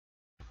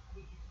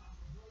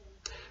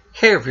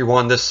Hey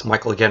everyone, this is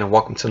Michael again and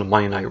welcome to the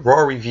Monday Night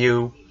Raw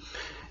review.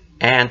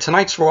 And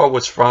tonight's Raw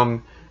was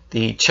from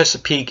the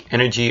Chesapeake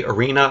Energy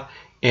Arena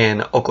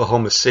in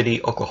Oklahoma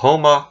City,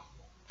 Oklahoma.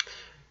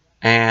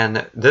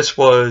 And this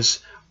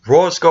was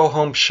Raw's Go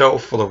Home show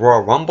for the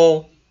Royal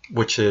Rumble,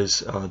 which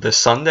is this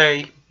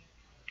Sunday.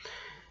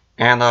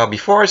 And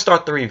before I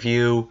start the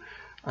review,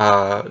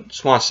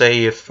 just want to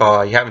say if you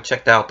haven't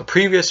checked out the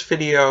previous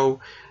video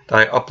that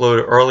I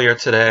uploaded earlier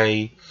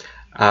today,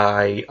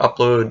 I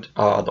uploaded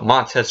the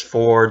Montez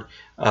Ford,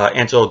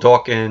 Angelo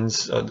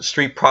Dawkins, the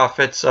Street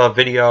Profits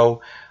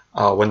video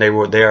when they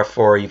were there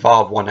for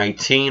Evolve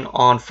 119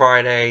 on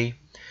Friday.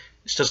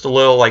 It's just a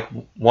little like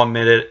 1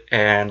 minute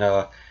and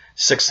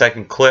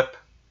 6-second clip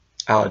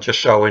just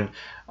showing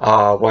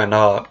when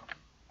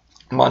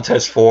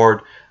Montez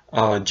Ford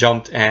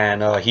jumped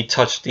and he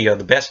touched the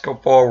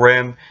basketball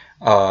rim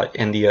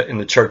in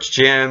the church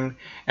gym,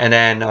 and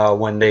then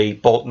when they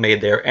both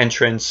made their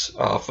entrance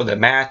for the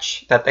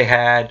match that they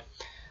had.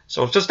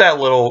 So it's just that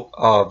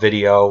little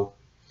video.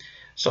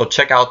 So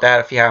check out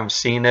that if you haven't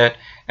seen it,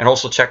 and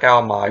also check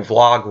out my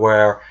vlog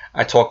where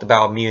I talked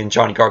about me and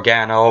Johnny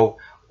Gargano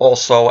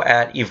also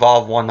at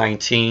Evolve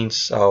 119.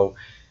 So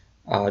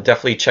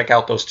definitely check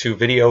out those two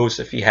videos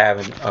if you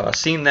haven't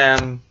seen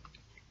them.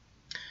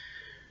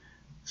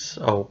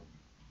 So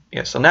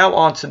yeah, so now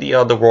on to the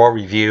Raw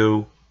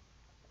review.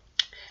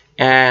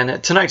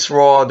 And tonight's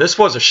Raw, this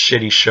was a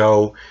shitty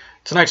show.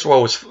 Tonight's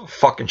Raw was a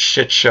fucking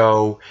shit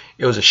show.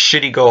 It was a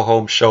shitty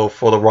go-home show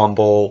for the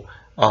Rumble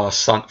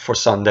for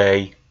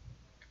Sunday.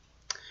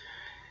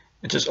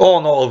 It just, all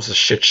in all, it was a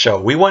shit show.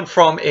 We went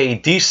from a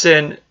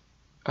decent,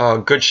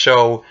 good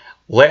show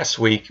last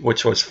week,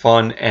 which was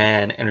fun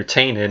and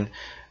entertaining,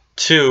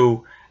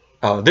 to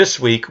this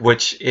week,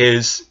 which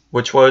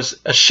was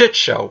a shit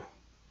show.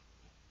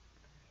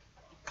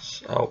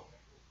 So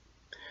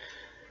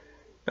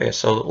yeah,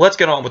 so let's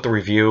get on with the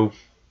review.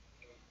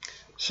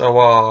 So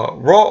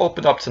Raw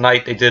opened up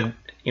tonight. They did,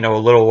 a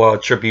little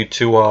tribute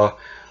to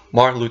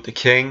Martin Luther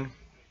King,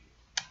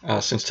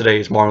 since today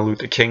is Martin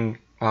Luther King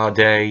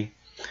Day.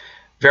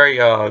 Very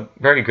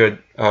good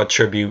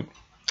tribute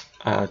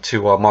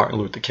to Martin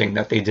Luther King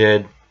that they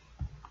did.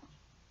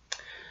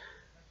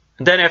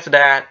 And then after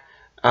that,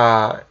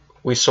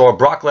 we saw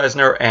Brock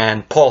Lesnar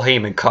and Paul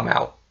Heyman come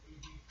out.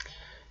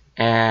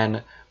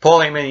 And Paul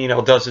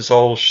Heyman, does this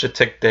whole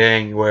shit-tick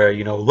thing where,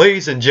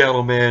 ladies and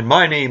gentlemen,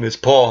 my name is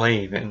Paul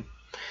Heyman.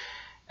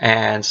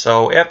 And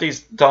so after he's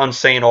done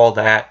saying all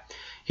that,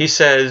 he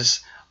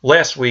says,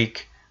 last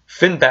week,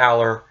 Finn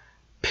Balor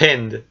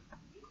pinned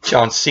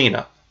John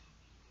Cena.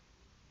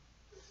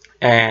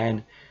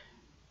 And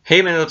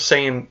Heyman ended up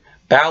saying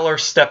Balor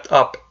stepped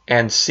up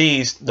and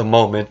seized the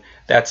moment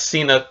that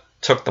Cena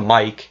took the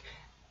mic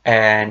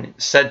and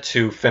said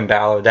to Finn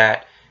Balor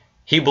that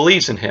he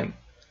believes in him,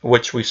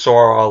 which we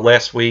saw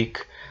last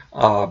week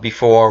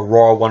before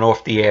Raw went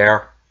off the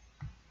air.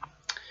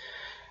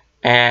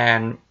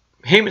 And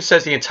Heyman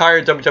says the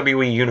entire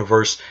WWE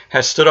universe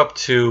has stood up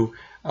to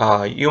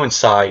you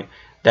inside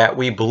that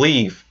we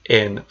believe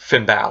in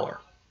Finn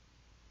Balor.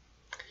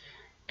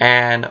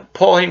 And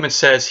Paul Heyman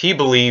says he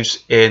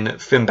believes in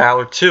Finn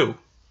Balor too.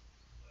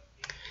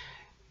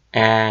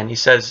 And he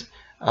says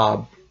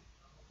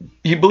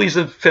he believes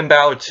in Finn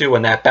Balor too,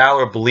 and that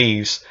Balor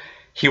believes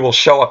he will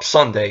show up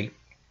Sunday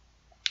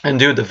and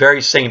do the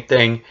very same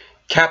thing,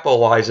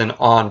 capitalizing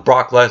on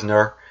Brock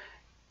Lesnar,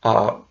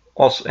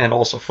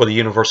 also for the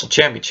Universal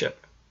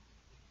Championship.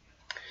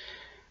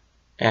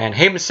 And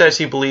Heyman says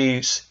he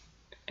believes,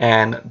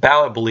 and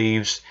Balor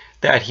believes,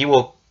 that he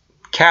will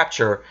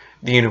capture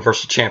the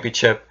Universal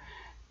Championship.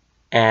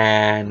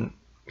 And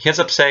he ends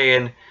up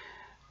saying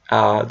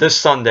this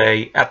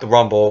Sunday at the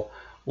Rumble,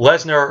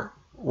 Lesnar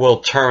will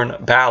turn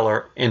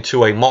Balor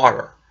into a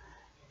martyr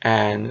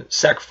and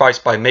sacrifice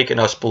by making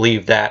us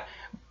believe that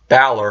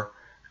Balor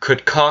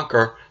could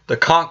conquer the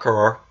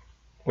Conqueror,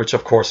 which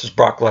of course is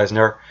Brock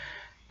Lesnar,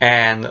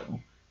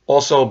 and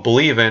also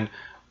believe in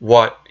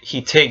what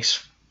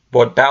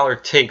Balor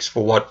takes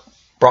for what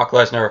Brock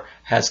Lesnar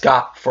has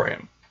got for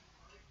him.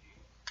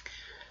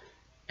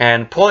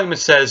 And Paul Heyman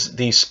says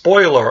the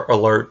spoiler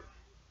alert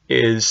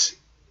is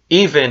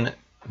even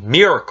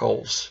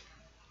miracles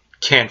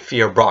can't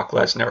fear Brock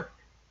Lesnar.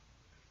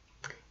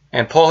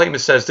 And Paul Heyman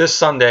says this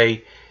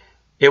Sunday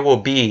it will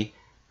be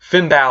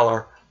Finn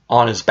Balor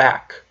on his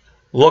back,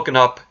 looking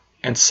up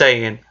and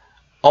saying,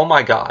 "Oh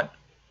my God,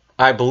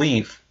 I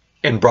believe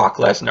in Brock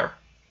Lesnar."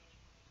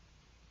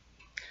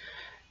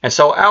 And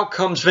so out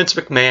comes Vince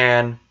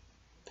McMahon.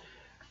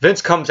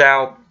 Vince comes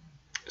out,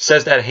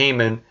 says to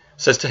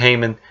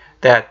Heyman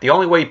that the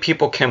only way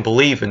people can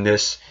believe in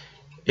this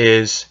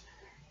is,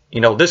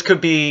 this could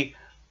be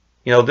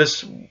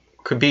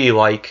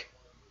like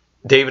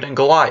David and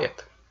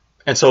Goliath.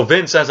 And so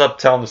Vince ends up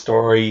telling the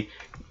story,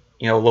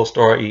 a little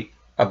story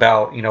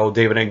about,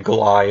 David and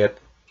Goliath,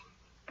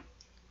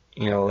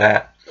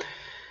 that.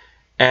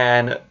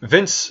 And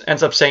Vince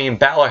ends up saying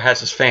Balor has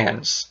his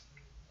fans.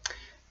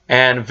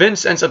 And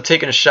Vince ends up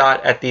taking a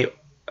shot at the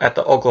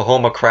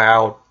Oklahoma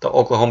crowd, the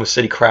Oklahoma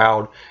City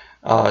crowd,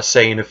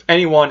 saying if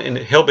anyone in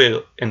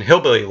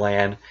Hillbilly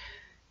Land,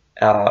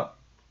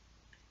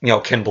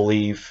 can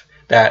believe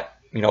that,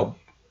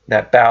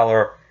 that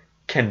Balor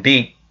can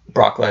beat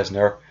Brock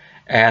Lesnar,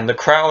 and the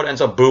crowd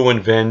ends up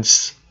booing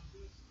Vince,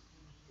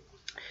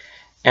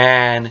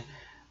 and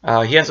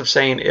he ends up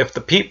saying if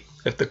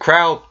the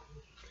crowd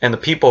and the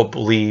people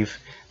believe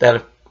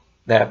that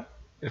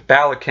if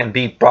Balor can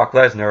beat Brock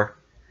Lesnar,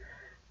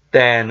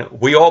 then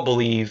we all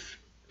believe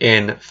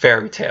in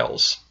fairy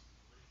tales.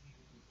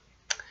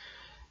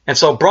 And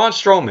so Braun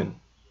Strowman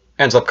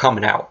ends up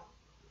coming out.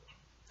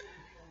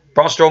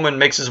 Braun Strowman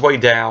makes his way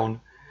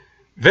down.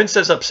 Vince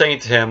ends up saying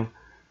to him,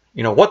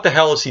 what the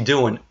hell is he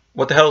doing?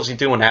 What the hell is he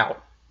doing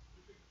out?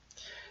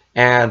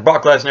 And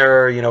Brock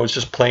Lesnar, is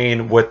just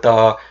playing with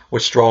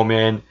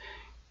Strowman.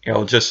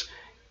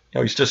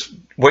 He's just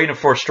waiting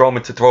for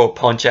Strowman to throw a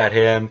punch at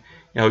him.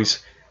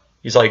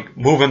 He's like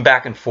moving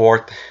back and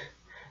forth.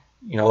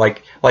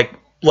 Like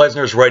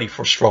Lesnar's ready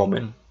for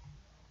Strowman.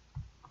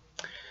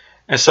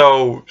 And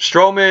so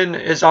Strowman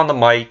is on the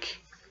mic.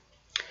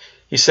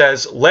 He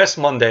says last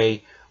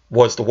Monday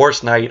was the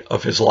worst night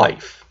of his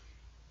life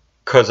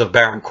because of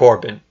Baron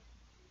Corbin.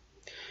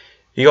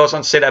 He goes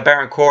on to say that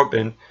Baron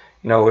Corbin,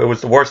 it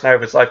was the worst night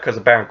of his life because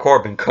of Baron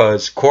Corbin,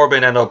 because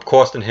Corbin ended up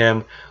costing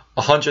him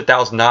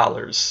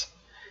 $100,000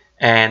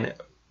 and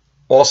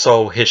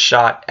also his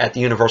shot at the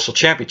Universal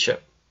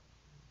Championship.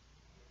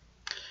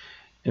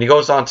 And he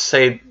goes on to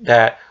say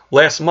that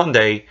last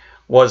Monday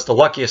was the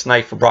luckiest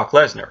night for Brock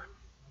Lesnar.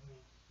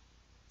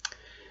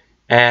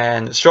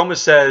 And Strowman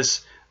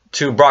says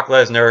to Brock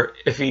Lesnar,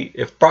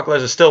 if Brock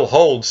Lesnar still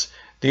holds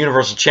the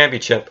Universal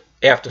Championship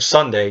after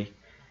Sunday,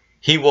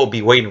 he will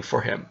be waiting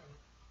for him.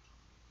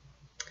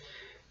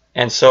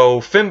 And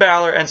so Finn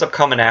Balor ends up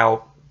coming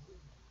out.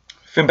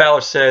 Finn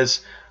Balor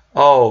says,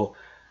 "Oh,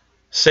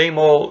 same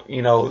old,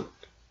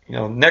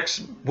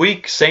 next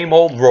week, same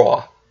old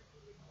Raw."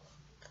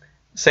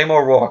 Same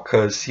old Raw,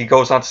 because he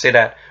goes on to say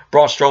that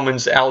Braun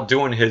Strowman's out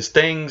doing his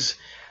things.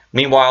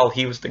 Meanwhile,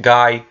 he was the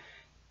guy,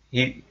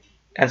 he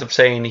ends up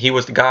saying he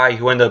was the guy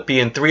who ended up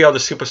being 3 other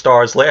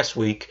superstars last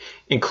week,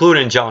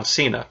 including John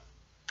Cena.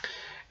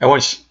 And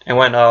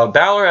when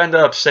Balor ended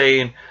up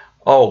saying,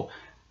 "Oh,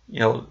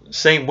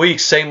 same week,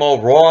 same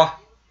old Raw,"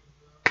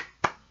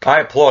 I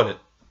applauded.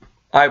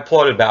 I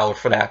applauded Balor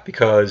for that,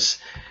 because,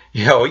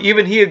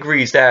 even he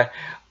agrees that,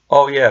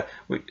 oh yeah,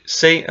 we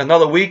say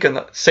another week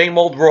and same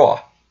old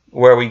Raw,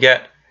 where we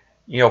get,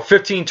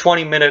 15,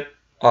 20-minute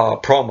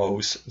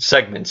promos,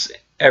 segments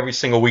every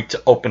single week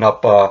to open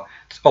up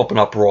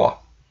Raw.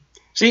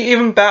 See,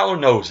 even Balor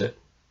knows it.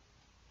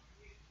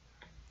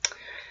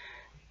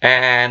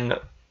 And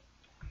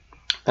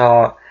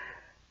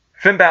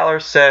Finn Balor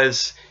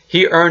says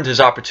he earned his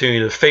opportunity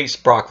to face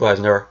Brock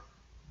Lesnar,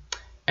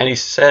 and he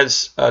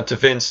says to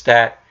Vince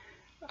that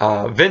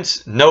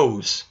Vince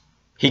knows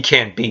he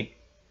can't beat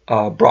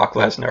Brock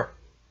Lesnar.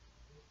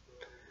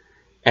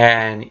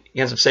 And he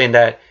ends up saying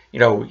that,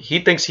 he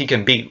thinks he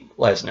can beat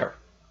Lesnar.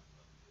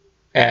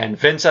 And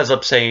Vince ends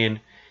up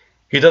saying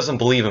he doesn't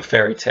believe in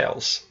fairy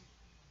tales.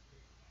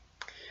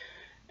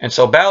 And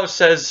so Balor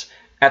says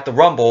at the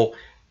Rumble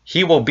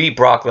he will beat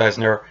Brock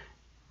Lesnar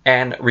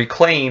and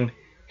reclaim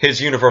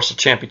his Universal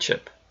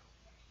Championship.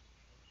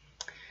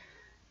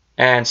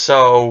 And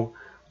so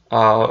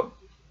Brock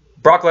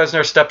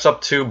Lesnar steps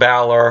up to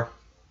Balor.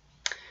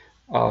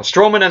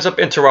 Strowman ends up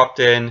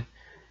interrupting.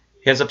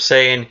 He ends up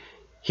saying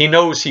he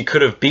knows he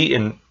could have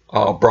beaten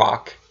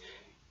Brock,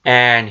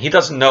 and he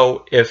doesn't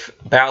know if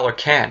Balor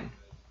can.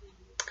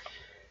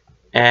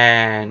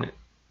 And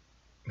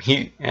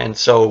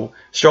so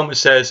Strowman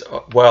says,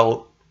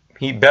 well,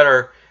 he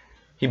better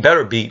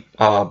beat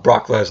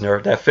Brock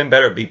Lesnar. That Finn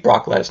better beat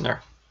Brock Lesnar.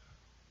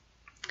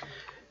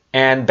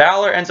 And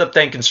Balor ends up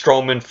thanking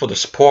Strowman for the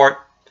support,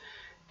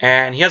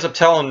 and he ends up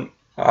telling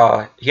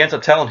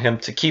him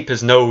to keep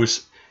his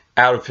nose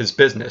out of his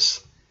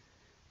business,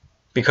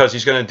 because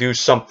he's going to do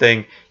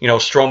something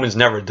Strowman's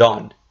never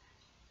done,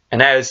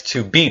 and that is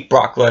to beat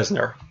Brock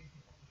Lesnar.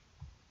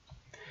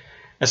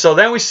 And so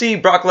then we see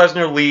Brock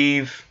Lesnar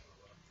leave.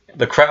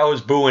 The crowd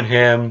is booing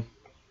him,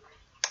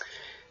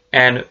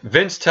 and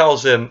Vince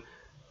tells him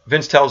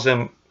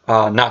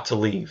not to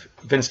leave.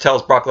 Vince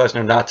tells Brock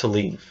Lesnar not to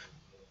leave.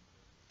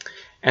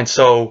 And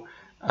so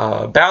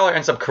Balor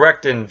ends up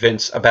correcting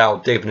Vince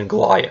about David and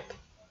Goliath.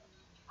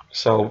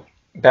 So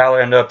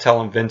Balor ended up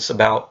telling Vince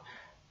about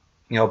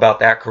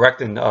that,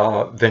 correcting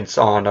Vince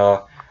on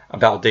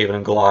about David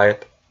and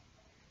Goliath.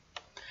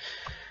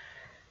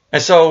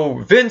 And so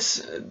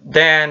Vince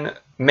then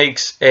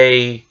makes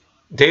a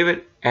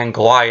David and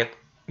Goliath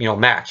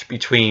match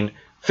between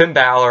Finn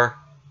Balor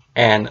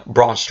and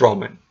Braun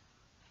Strowman.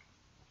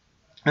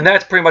 And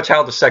that's pretty much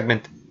how the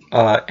segment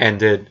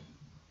ended.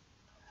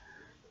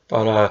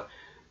 But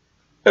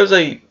it was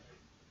a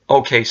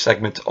okay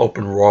segment to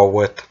open Raw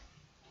with.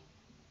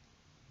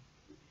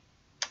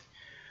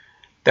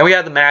 Then we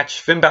had the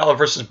match, Finn Balor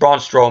versus Braun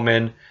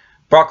Strowman.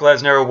 Brock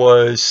Lesnar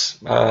was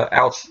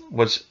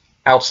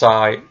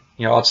outside,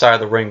 outside of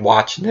the ring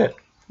watching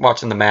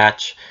the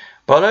match.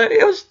 But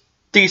it was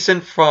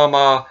decent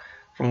from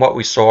from what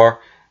we saw.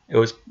 It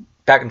was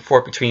back and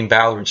forth between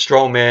Balor and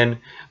Strowman.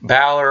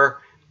 Balor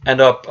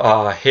ended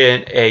up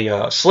hitting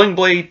a sling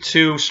blade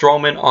to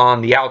Strowman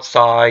on the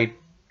outside.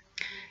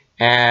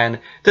 And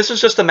this was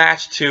just a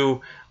match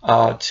to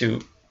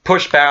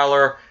push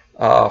Balor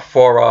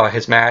for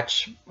his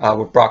match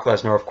with Brock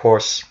Lesnar, of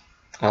course,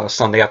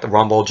 Sunday at the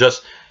Rumble.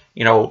 Just,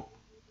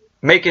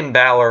 making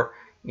Balor,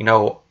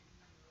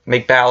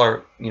 make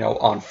Balor,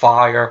 on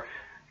fire,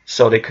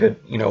 so they could,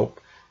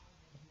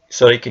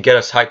 so they could get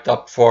us hyped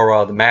up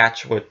for the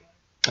match with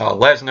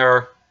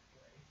Lesnar.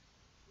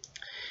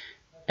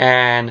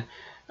 And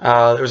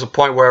there was a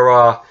point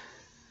where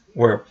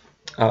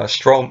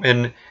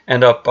Strowman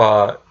ended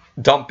up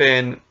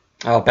dumping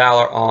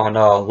Balor on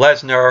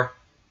Lesnar,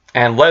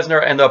 and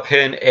Lesnar ended up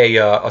hitting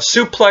a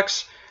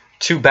suplex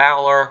to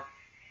Balor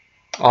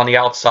on the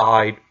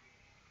outside.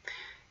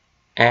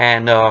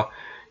 And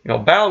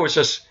Balor was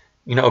just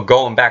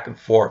going back and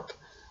forth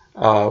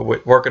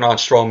with working on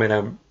Strowman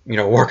and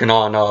working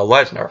on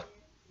Lesnar.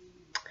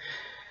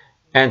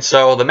 And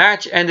so the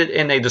match ended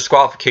in a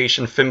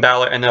disqualification. Finn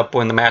Balor ended up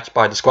winning the match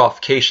by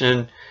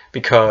disqualification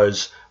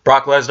because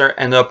Brock Lesnar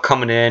ended up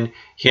coming in.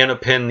 He ended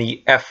up hitting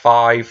the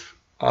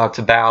F5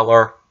 to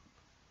Balor.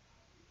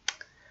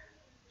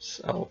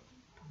 So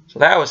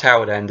that was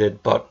how it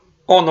ended. But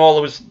all in all,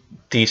 it was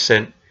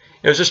decent.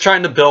 It was just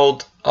trying to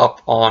build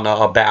up on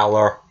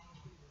Balor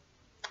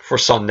for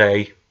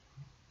Sunday.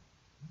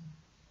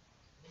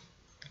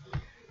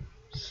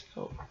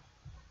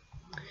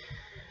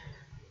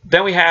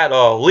 Then we had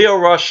Lio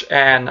Rush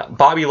and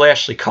Bobby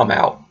Lashley come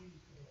out.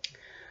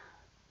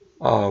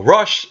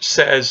 Rush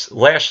says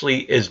Lashley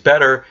is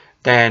better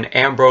than Dean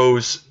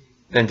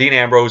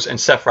Ambrose and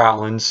Seth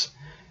Rollins,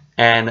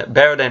 and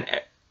better than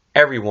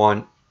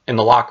everyone in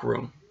the locker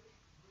room.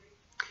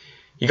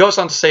 He goes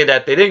on to say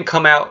that they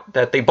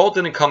both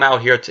didn't come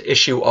out here to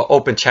issue an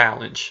open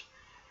challenge,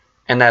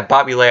 and that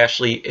Bobby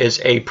Lashley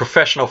is a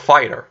professional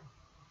fighter,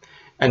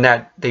 and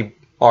that they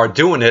are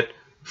doing it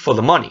for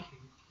the money.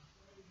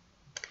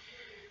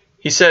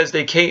 He says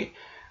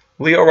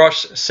Lio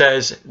Rush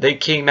says they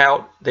came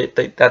out,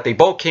 that they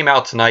both came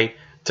out tonight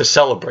to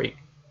celebrate.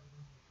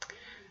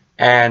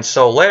 And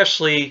so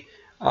Lashley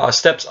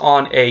steps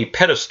on a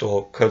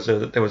pedestal, because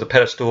there was a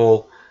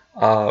pedestal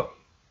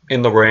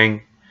in the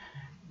ring.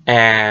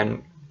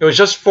 And it was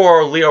just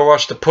for Lio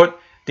Rush to put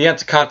the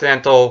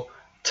Intercontinental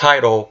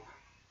title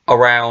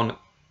around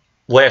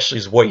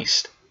Lashley's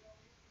waist.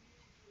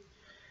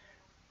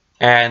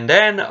 And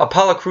then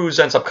Apollo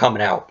Crews ends up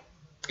coming out,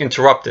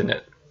 interrupting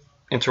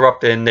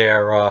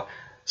their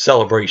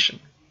celebration.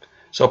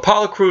 So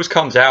Apollo Crews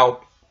comes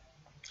out,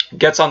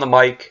 gets on the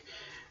mic,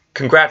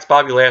 congrats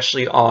Bobby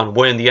Lashley on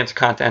winning the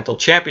Intercontinental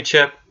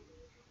Championship.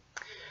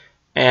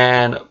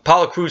 And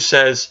Apollo Crews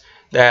says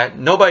that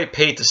nobody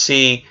paid to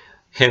see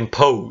him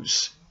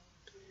pose,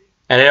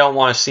 and they don't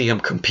want to see him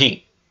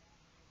compete.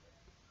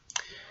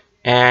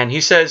 And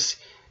he says,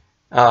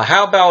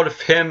 how about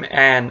if him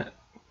and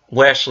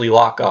Lashley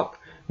lock up,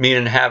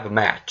 meaning have a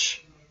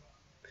match?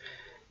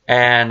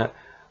 And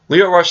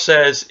Lio Rush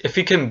says if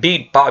he can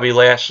beat Bobby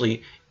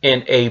Lashley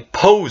in a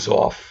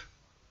pose-off,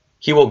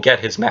 he will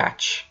get his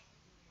match.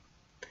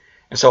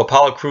 And so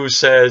Apollo Crews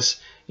says,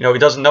 he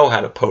doesn't know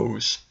how to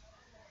pose.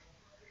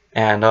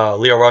 And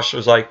Lio Rush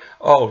was like,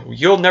 oh,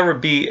 you'll never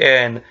be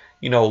in,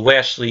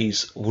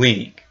 Lashley's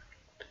league.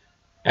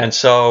 And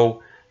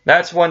so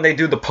that's when they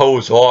do the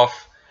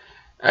pose-off.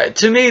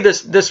 To me,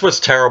 this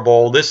was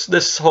terrible.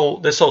 This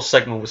whole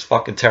segment was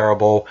fucking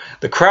terrible.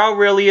 The crowd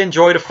really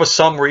enjoyed it for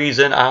some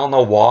reason. I don't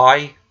know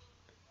why.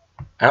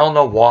 I don't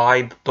know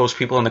why those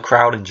people in the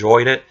crowd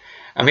enjoyed it.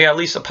 I mean, at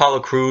least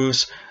Apollo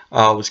Crews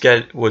was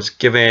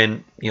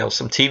given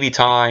some TV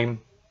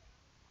time.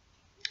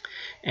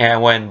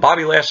 And when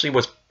Bobby Lashley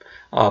was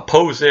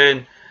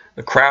posing,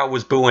 the crowd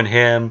was booing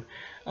him.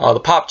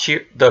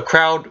 The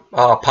crowd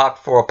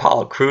popped for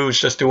Apollo Crews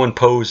just doing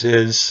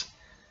poses.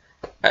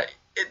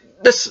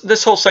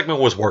 This whole segment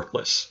was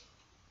worthless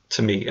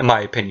to me, in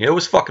my opinion. It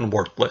was fucking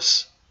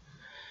worthless.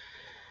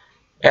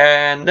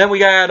 And then we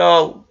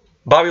got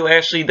Bobby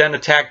Lashley then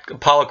attacked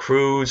Apollo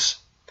Crews.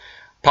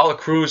 Apollo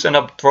Crews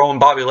ended up throwing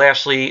Bobby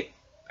Lashley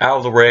out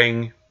of the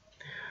ring.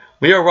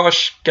 Lio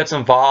Rush gets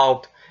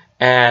involved,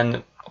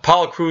 and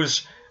Apollo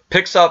Crews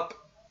picks up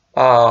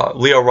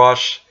Lio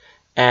Rush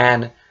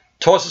and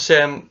tosses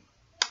him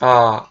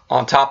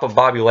on top of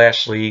Bobby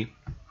Lashley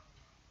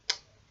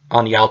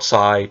on the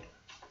outside.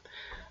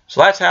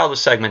 So that's how the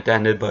segment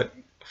ended, but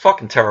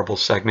fucking terrible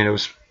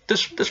segment.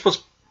 This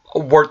was a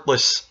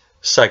worthless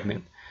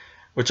segment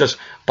with just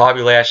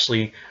Bobby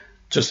Lashley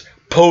just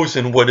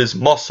posing with his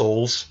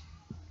muscles.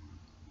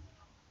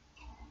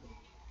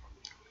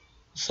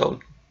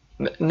 So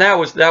that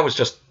was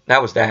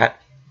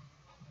that.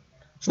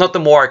 There's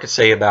nothing more I could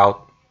say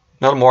about.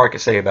 Nothing more I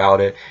could say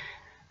about it.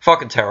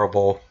 Fucking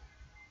terrible.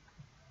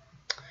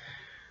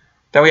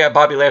 Then we had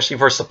Bobby Lashley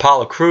versus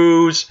Apollo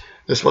Crews.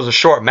 This was a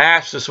short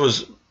match. This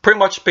was pretty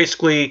much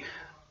basically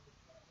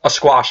a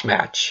squash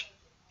match.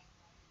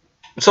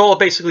 That's all it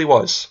basically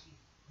was.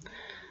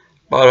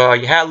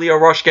 But you had Lio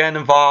Rush getting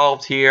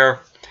involved here.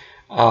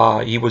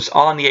 He was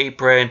on the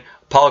apron.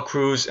 Apollo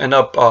Crews ended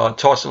up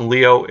tossing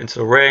Lio into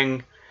the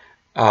ring.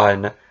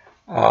 And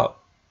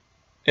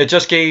it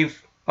just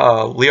gave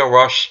Lio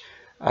Rush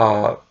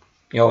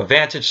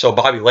advantage so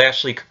Bobby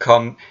Lashley could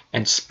come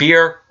and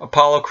spear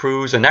Apollo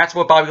Crews. And that's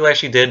what Bobby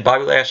Lashley did.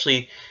 Bobby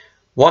Lashley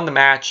won the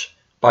match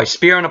by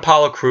spearing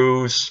Apollo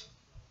Crews,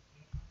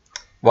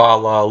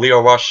 while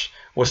Lio Rush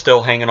was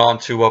still hanging on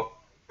to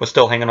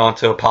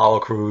Apollo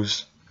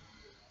Crews.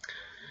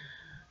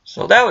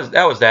 So that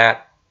was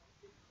that.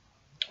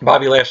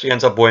 Bobby Lashley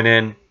ends up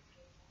winning.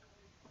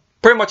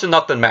 Pretty much a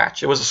nothing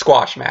match. It was a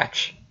squash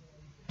match.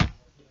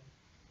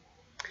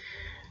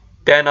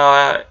 Then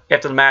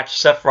after the match,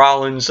 Seth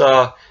Rollins'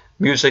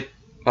 music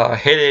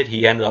hit it.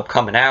 He ended up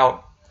coming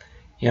out.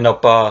 He ended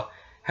up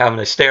having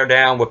a stare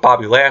down with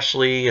Bobby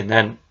Lashley, and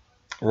then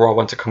Raw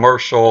went to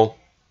commercial.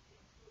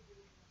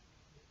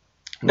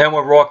 And then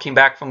when Raw came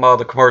back from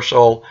the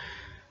commercial,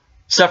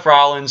 Seth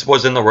Rollins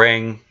was in the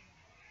ring.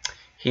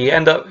 He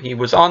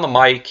was on the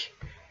mic,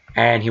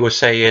 and he was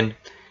saying,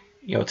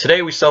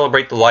 today we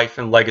celebrate the life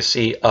and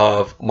legacy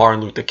of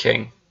Martin Luther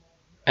King,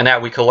 and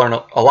that we could learn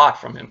a lot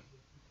from him.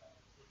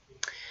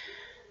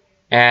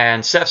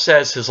 And Seth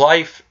says his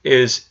life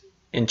is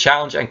in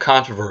challenge and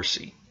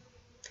controversy.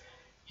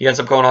 He ends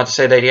up going on to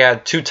say that he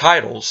had 2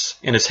 titles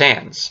in his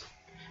hands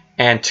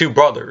and 2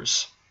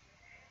 brothers.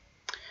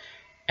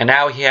 And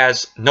now he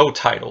has no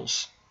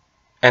titles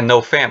and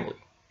no family.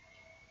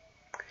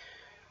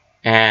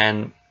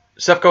 And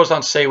Seth goes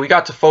on to say we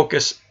got to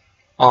focus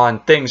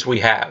on things we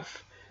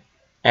have.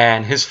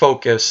 And his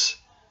focus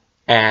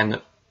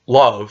and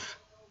love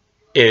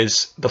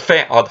is the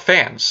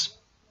fans.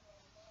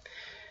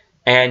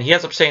 And he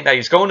ends up saying that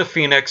he's going to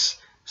Phoenix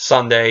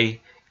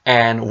Sunday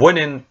and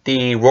winning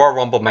the Royal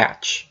Rumble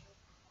match.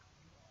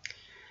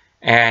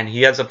 And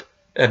he ends up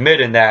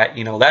admitting that,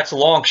 that's a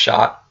long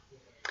shot.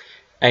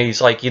 And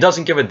he's like, he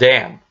doesn't give a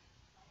damn.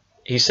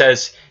 He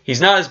says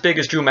he's not as big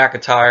as Drew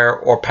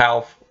McIntyre or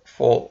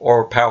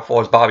powerful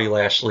as Bobby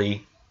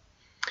Lashley.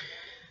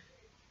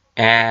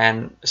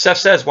 And Seth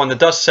says when the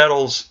dust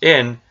settles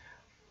in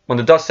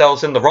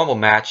the Rumble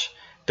match,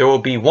 there will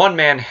be one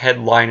man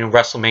headlining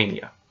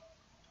WrestleMania.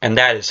 And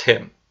that is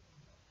him.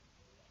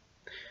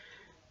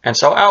 And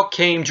so out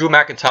came Drew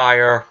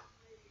McIntyre.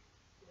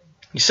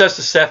 He says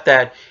to Seth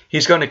that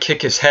he's going to kick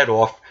his head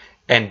off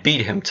and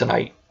beat him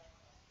tonight.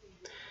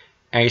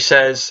 And he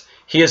says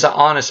he is an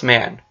honest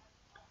man.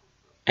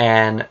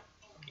 And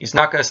he's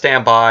not going to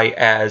stand by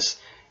as,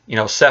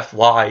 Seth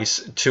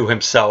lies to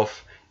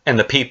himself and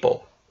the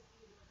people.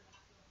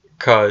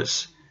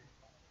 Because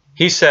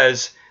he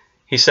says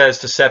to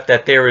Seth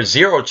that there is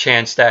 0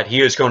 chance that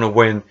he is going to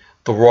win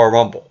the Royal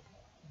Rumble.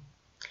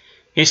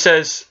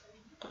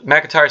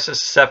 McIntyre says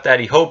to Seth that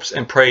he hopes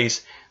and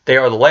prays they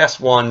are the last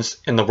ones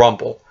in the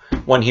Rumble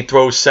when he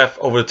throws Seth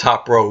over the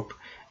top rope,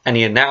 and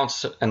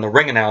the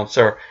ring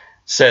announcer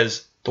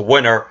says the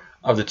winner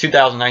of the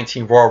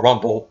 2019 Royal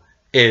Rumble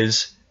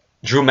is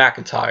Drew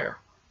McIntyre.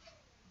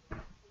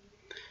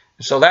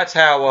 So that's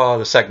how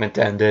the segment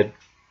ended.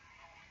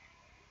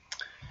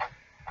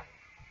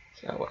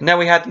 And then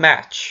we had the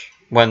match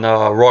when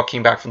Raw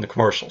came back from the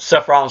commercial.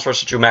 Seth Rollins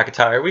versus Drew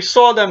McIntyre. We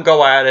saw them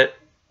go at it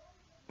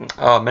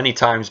many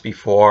times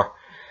before.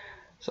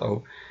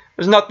 So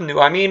there's nothing new.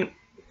 I mean,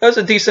 it was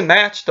a decent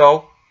match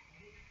though.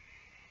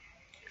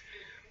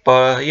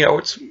 But,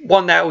 it's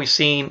one that we've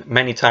seen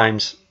many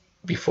times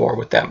before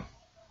with them.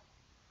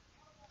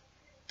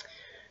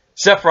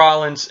 Seth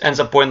Rollins ends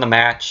up winning the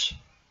match.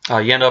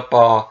 He ended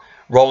up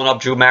rolling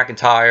up Drew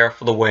McIntyre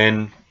for the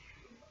win.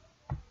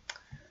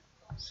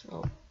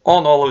 So, all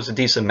in all, it was a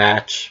decent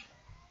match.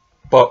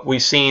 But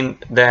we've seen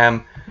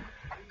them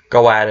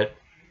go at it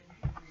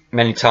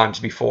many times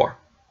before.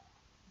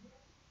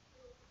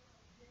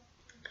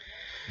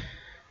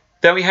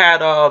 Then we had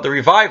the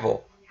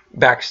Revival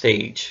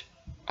backstage.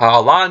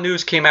 A lot of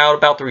news came out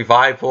about the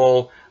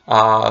Revival.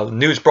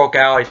 News broke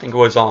out, I think it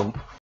was on...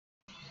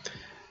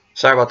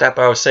 Sorry about that,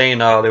 but I was saying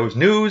there was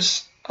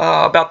news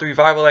about the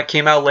Revival that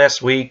came out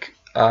last week.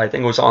 I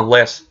think it was on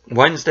last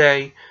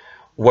Wednesday,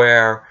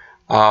 where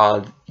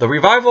the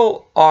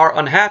Revival are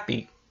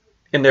unhappy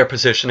in their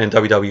position in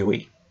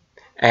WWE.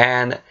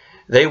 And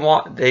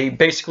they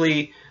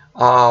basically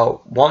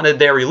wanted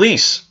their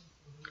release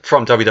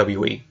from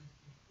WWE.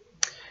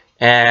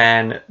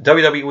 And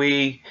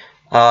WWE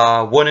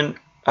wouldn't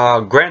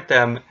grant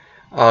them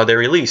their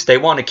release. They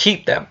want to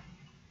keep them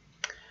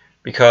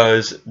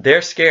because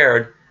they're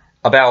scared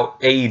about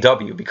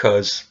AEW,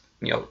 because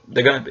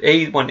they're gonna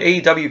when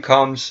AEW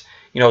comes,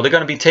 they're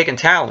gonna be taking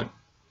talent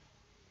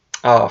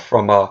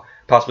from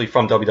possibly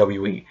from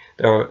WWE.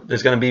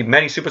 There's gonna be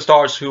many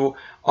superstars who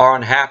are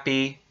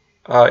unhappy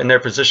in their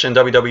position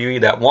in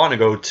WWE that want to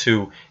go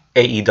to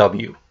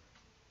AEW.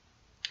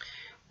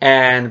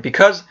 And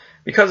because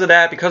of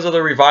that, because of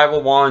the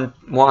Revival want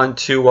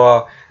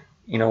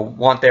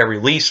their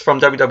release from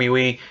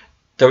WWE,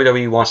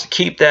 WWE wants to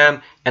keep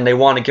them, and they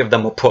want to give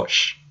them a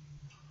push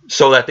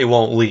so that they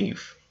won't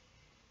leave.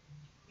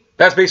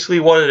 That's basically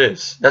what it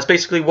is. That's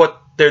basically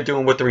what they're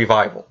doing with the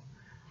Revival.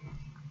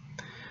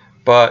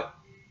 But,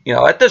 you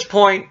know, at this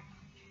point,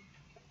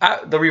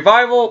 the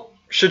Revival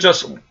should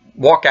just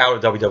walk out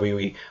of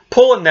WWE.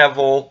 Pull a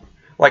Neville,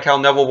 like how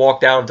Neville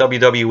walked out of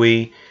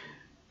WWE.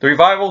 The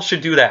Revival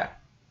should do that.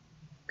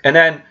 And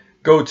then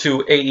go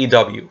to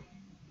AEW.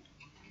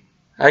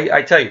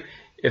 I tell you,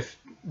 if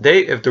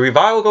the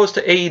Revival goes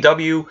to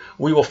AEW,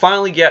 we will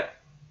finally get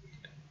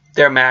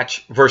their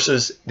match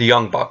versus the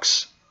Young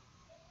Bucks.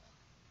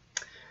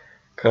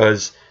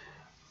 Because,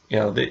 you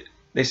know,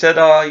 they said,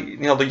 you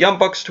know, the Young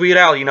Bucks tweeted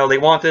out, you know, they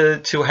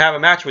wanted to have a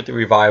match with the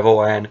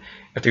Revival, and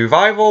if the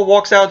Revival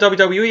walks out of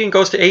WWE and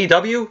goes to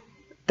AEW,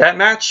 that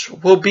match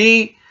will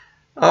be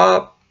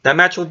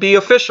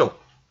official.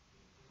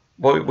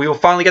 We will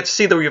finally get to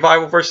see the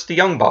Revival versus the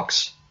Young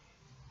Bucks.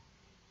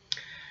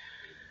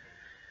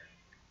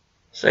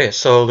 So yeah,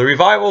 so the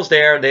Revival's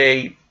there.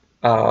 Vince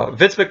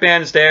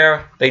McMahon is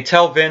there. They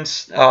tell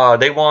Vince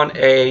they want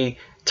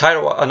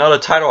another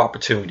title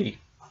opportunity.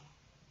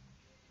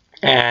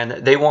 And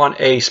they want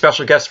a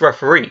special guest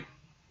referee.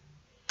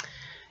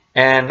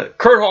 And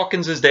Curt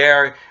Hawkins is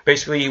there.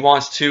 Basically, he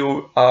wants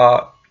to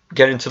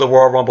get into the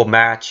Royal Rumble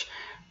match.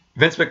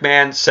 Vince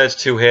McMahon says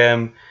to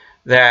him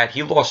that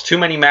he lost too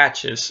many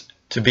matches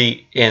to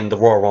be in the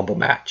Royal Rumble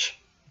match.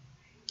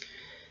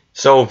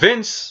 So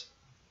Vince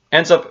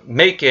ends up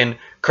making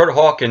Curt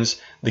Hawkins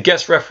the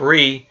guest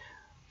referee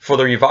for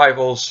the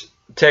Revival's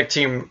tag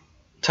team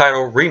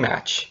title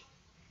rematch.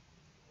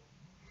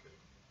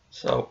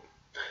 So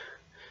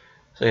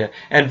yeah,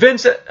 and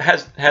Vince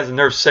has the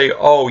nerve to say,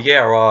 "Oh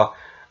yeah,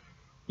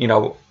 you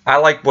know, I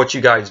like what you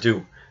guys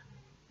do."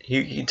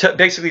 He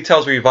basically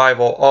tells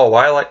Revival, "Oh,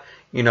 I like,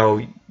 you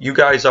know, you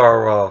guys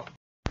are."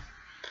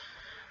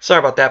 Sorry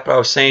about that, but I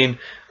was saying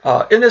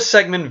in this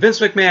segment, Vince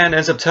McMahon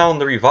ends up telling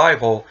the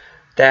Revival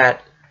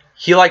that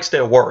he likes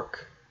their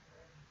work,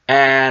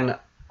 and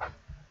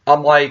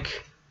I'm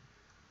like,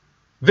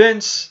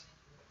 Vince,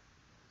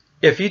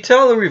 if you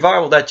tell the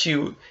Revival if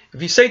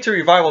you say to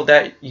Revival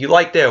that you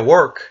like their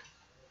work,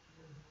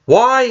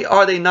 why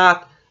are they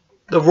not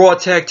the Raw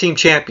Tag Team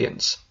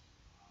Champions?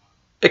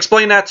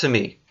 Explain that to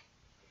me.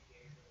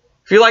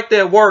 If you like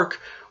their work,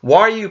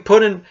 why are you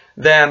putting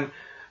them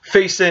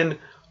facing,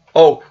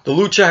 the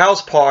Lucha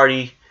House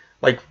Party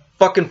like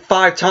fucking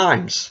 5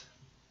 times?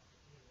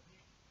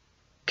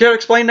 Can you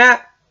explain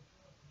that?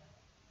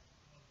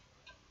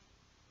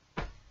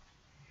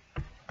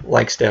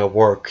 Likes their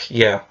work.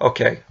 Yeah,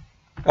 okay.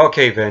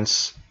 Okay,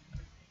 Vince.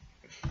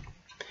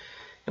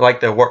 You like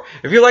their work.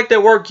 If you like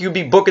their work, you'd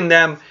be booking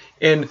them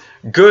in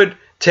good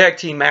tag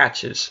team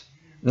matches.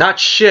 Not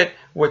shit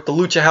with the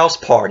Lucha House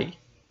Party.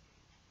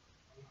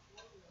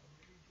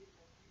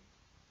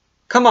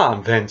 Come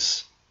on,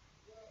 Vince.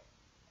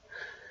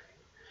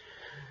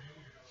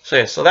 So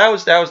yeah, so that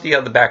was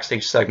the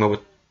backstage segment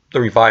with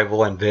the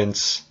Revival and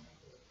Vince.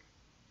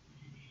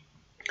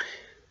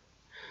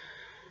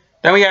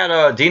 Then we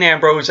had Dean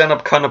Ambrose end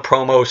up cutting a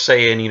promo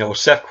saying, you know,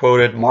 Seth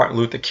quoted Martin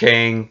Luther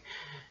King,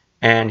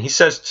 and he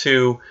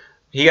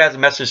has a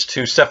message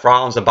to Seth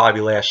Rollins and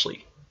Bobby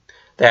Lashley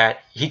that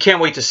he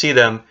can't wait to see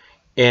them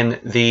in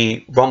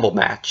the Rumble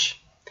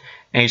match,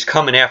 and he's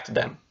coming after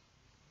them.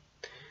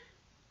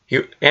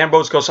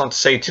 Ambrose goes on to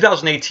say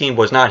 2018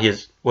 was not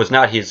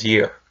his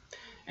year,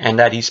 and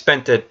that he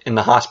spent it in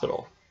the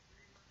hospital,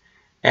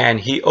 and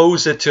he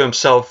owes it to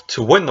himself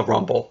to win the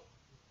Rumble,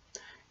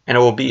 and it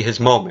will be his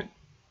moment,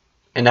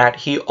 and that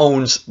he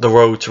owns the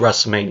road to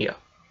WrestleMania.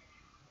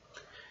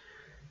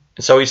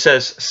 And so he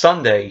says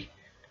Sunday,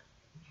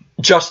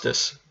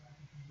 justice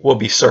will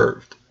be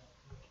served.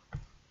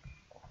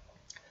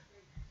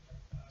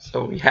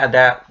 So we had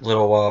that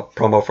little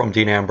promo from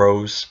Dean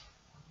Ambrose.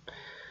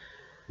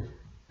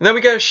 And then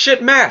we got a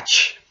shit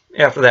match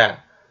after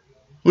that.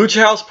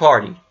 Lucha House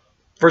Party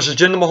versus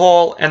Jinder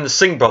Mahal and the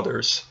Signh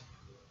brothers.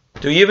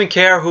 Do you even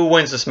care who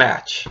wins this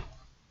match?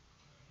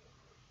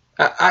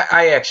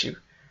 I ask you.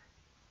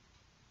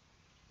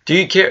 Do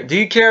you care? Do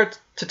you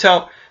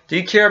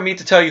care me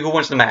to tell you who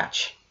wins the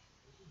match?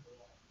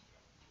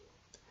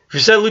 If you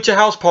said Lucha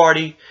House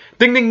Party,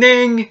 ding ding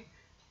ding,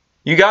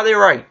 you got it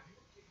right.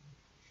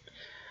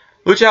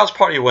 Lucha House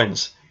Party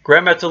wins.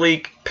 Grand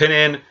Metalik, pin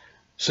in,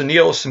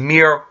 Sunil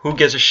Samir, who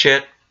gives a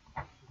shit?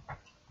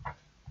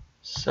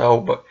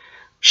 So, but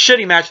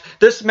shitty match.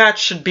 This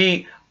match should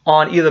be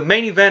on either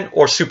main event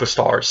or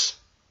Superstars.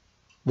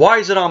 Why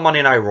is it on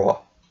Monday Night Raw?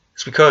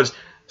 It's because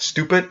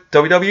stupid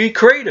WWE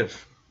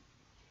creative.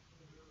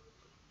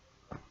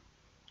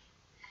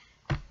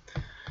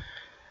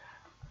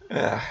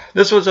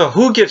 This was a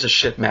who gives a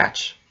shit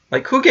match.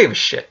 Like, who gave a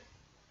shit?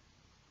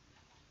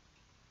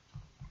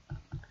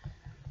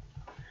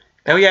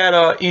 Then we had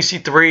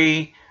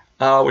EC3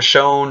 was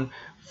shown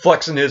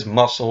flexing his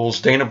muscles.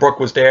 Dana Brooke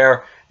was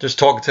there just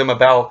talking to him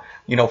about,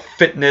 you know,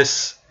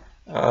 fitness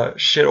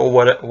shit or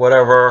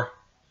whatever.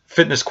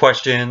 Fitness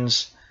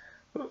questions.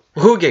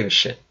 Who gave a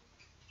shit?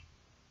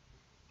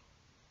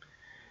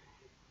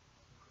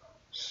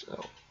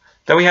 So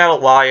then we had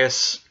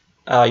Elias.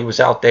 He was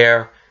out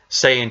there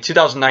saying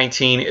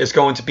 2019 is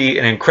going to be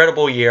an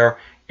incredible year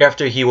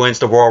after he wins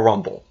the Royal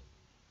Rumble.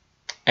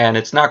 And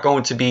it's not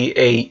going to be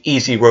an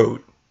easy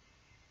road.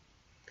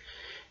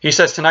 He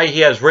says tonight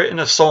he has written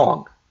a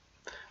song,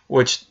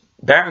 which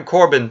Baron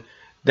Corbin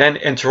then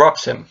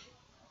interrupts him.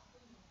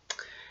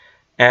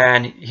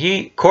 And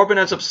Corbin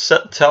ends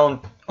up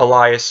telling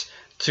Elias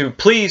to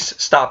please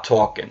stop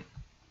talking.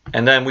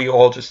 And then we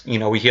all just,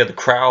 we hear the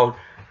crowd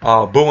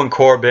booing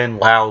Corbin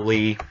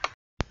loudly.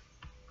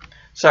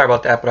 Sorry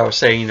about that, but I was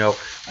saying,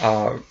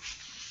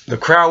 the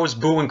crowd was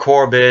booing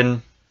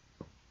Corbin.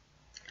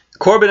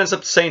 Corbin ends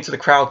up saying to the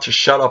crowd to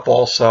shut up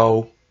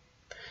also.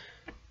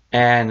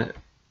 And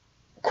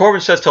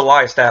Corbin says to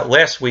Elias that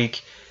last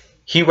week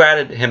he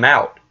ratted him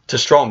out to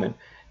Strowman,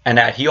 and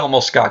that he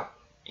almost got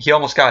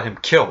him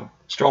killed.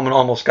 Strowman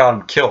almost got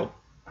him killed.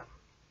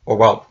 Or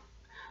well,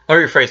 let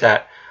me rephrase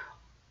that.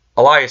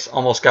 Elias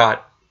almost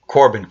got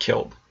Corbin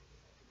killed.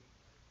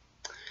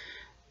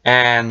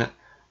 And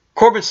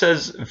Corbin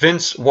says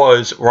Vince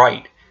was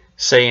right,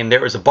 saying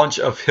there was a bunch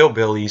of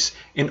hillbillies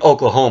in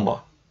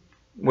Oklahoma,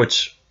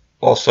 which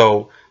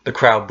also the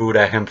crowd booed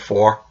at him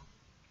for.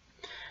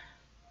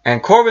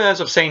 And Corbin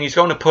ends up saying he's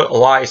going to put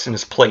Elias in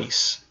his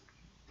place.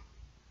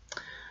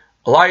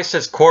 Elias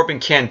says Corbin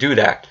can't do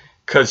that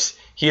because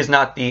he is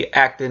not the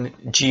acting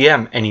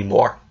GM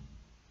anymore.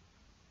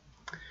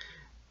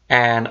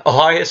 And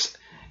Elias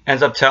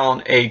ends up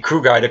telling a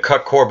crew guy to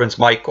cut Corbin's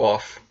mic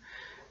off.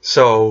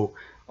 So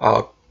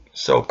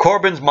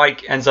Corbin's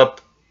mic ends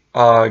up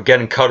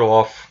getting cut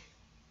off.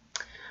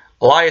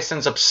 Elias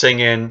ends up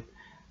singing.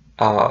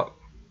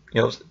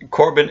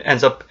 Corbin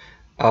ends up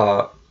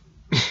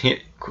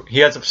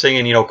he ends up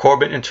singing.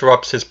 Corbin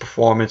interrupts his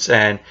performance,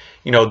 and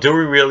do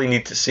we really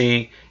need to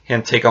see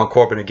him take on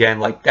Corbin again?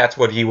 Like, that's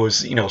what he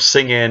was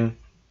singing.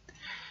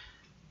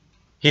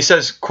 He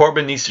says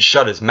Corbin needs to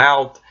shut his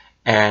mouth,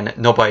 and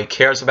nobody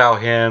cares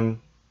about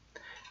him.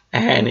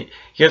 And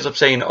he ends up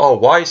saying, oh,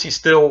 why is he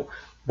still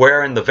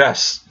wearing the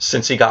vest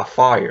since he got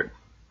fired?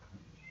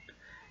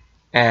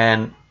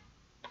 And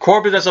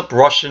Corbin ends up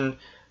rushing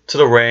into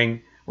the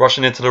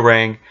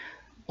ring.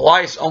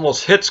 Elias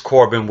almost hits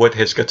Corbin with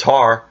his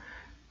guitar,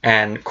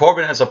 and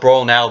Corbin ends up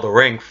rolling out of the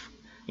ring,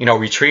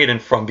 retreating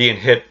from being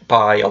hit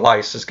by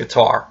Elias's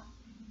guitar.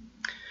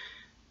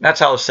 That's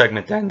how the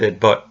segment ended,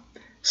 but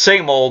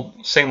same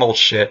old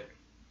shit.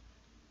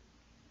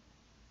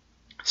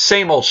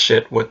 Same old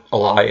shit with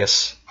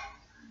Elias.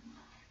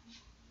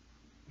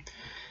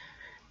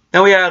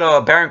 Then we had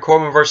Baron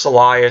Corbin versus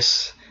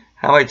Elias.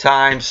 How many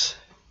times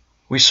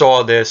we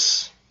saw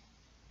this?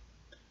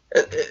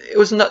 It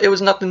was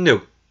nothing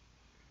new,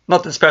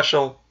 nothing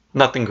special,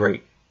 nothing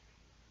great.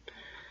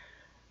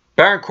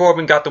 Baron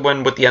Corbin got the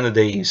win with the end of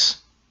days,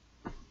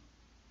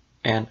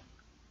 and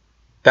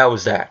that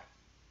was that.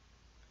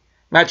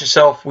 Match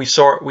itself, we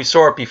saw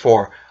it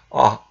before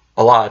a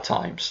lot of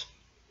times.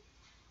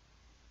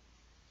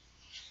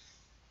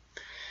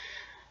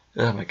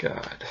 Oh my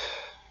God.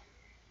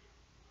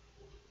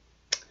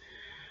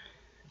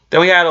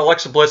 Then we had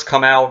Alexa Bliss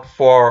come out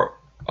for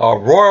a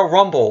Royal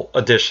Rumble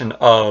edition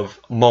of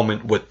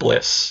Moment with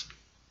Bliss.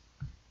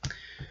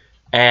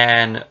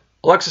 And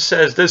Alexa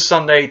says this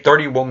Sunday,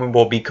 30 women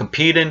will be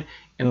competing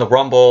in the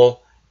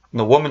Rumble, in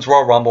the Women's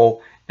Royal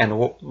Rumble, and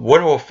the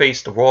winner will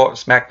face the Raw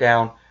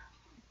SmackDown.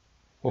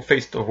 Will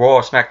face the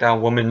Raw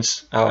SmackDown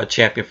Women's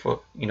Champion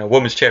for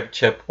Women's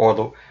Championship, or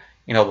the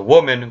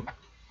woman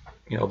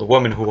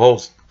who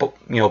holds both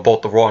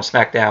the Raw and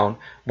SmackDown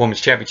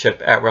Women's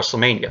Championship at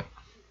WrestleMania.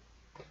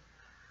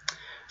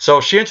 So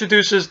she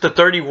introduces the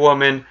 30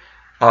 women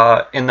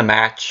in the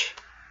match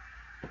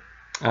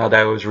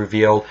that was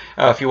revealed.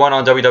 If you went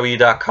on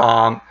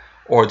WWE.com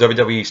or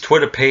WWE's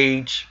Twitter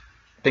page,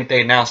 I think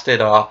they announced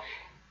it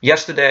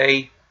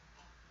yesterday.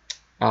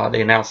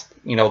 They announced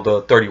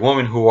the 30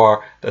 women who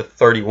are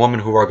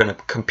going to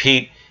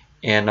compete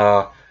in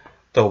the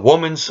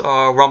Women's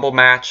Rumble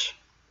match.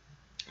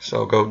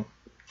 So go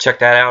check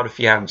that out if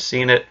you haven't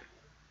seen it.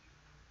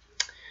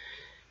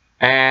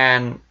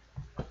 And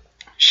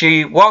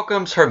she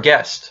welcomes her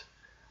guest,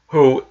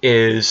 who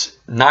is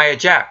Nia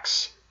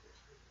Jax.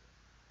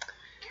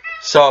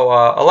 So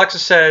Alexa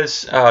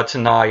says to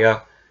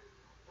Nia,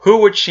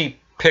 who would she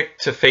pick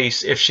to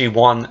face if she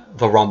won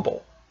the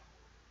Rumble?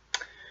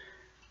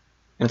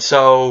 And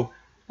so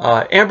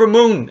Amber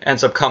Moon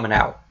ends up coming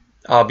out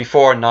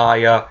before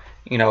Nia,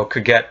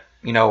 could get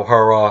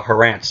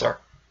her answer.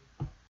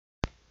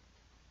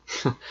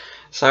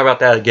 Sorry about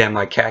that again.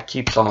 My cat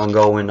keeps on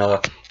going in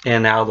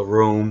and out of the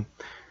room.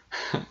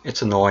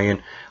 It's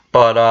annoying.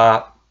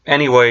 But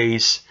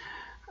anyways,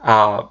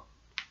 Amber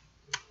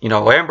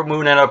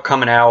Moon ended up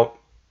coming out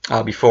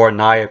before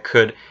Nia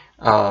could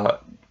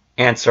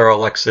answer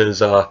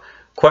Alexa's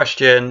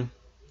question.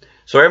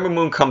 So Amber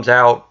Moon comes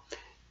out,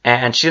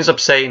 and she ends up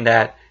saying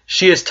that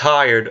she is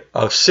tired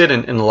of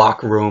sitting in the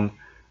locker room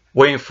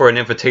waiting for an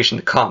invitation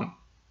to come.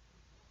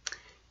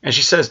 And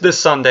she says this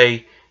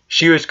Sunday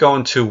she was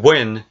going to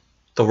win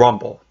the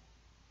Rumble.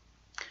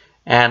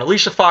 And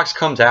Alicia Fox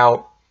comes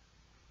out.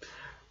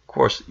 Of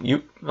course,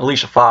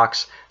 Alicia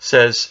Fox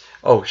says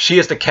oh, she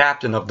is the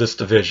captain of this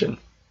division.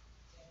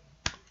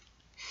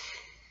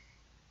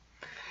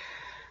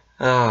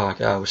 Oh,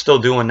 God, we're still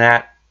doing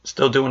that.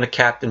 Still doing the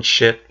captain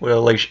shit with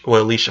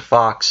Alicia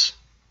Fox.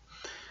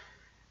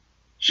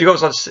 She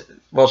goes on,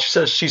 well, she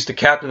says she's the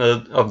captain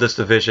of this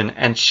division,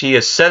 and she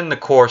is setting the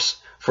course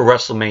for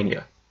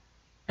WrestleMania.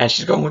 And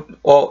she's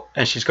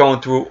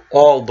going through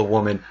all the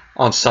women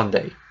on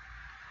Sunday.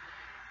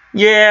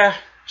 Yeah,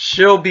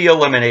 she'll be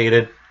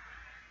eliminated.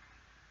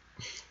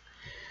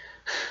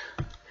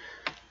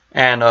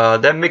 And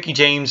then Mickie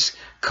James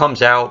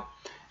comes out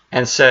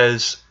and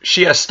says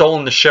she has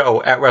stolen the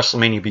show at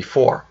WrestleMania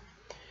before,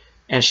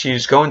 and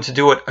she's going to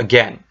do it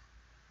again.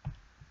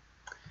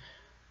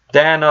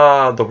 Then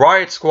the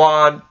Riot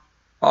Squad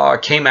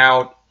came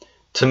out.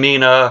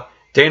 Tamina,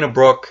 Dana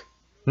Brooke,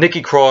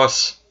 Nikki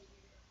Cross,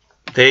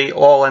 they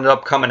all ended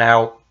up coming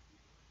out.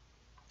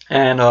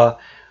 And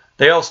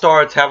they all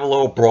started to have a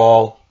little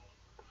brawl.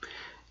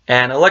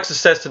 And Alexa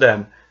says to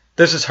them,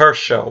 this is her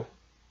show.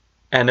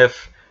 And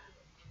if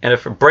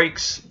it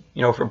breaks,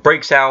 if it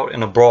breaks out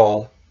in a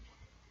brawl,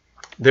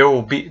 they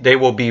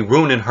will be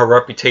ruining her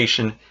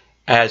reputation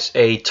as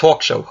a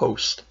talk show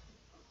host.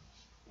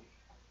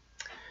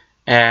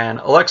 And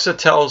Alexa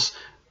tells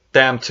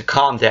them to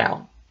calm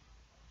down.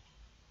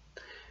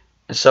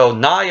 And so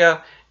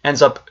Nia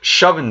ends up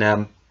shoving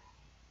them,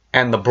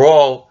 and the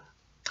brawl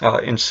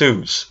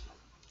ensues.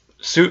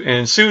 It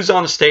ensues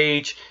on the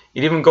stage.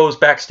 It even goes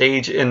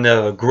backstage in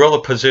the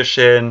gorilla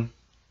position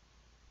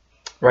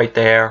right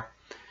there.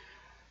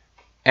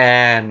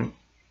 And,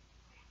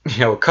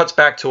 it cuts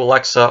back to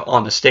Alexa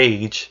on the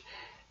stage.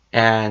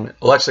 And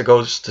Alexa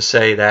goes to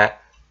say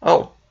that,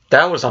 oh,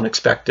 that was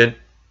unexpected.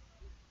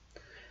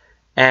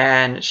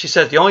 And she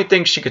says the only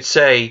thing she could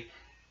say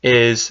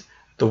is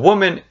the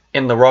women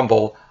in the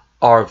Rumble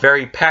are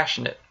very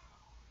passionate.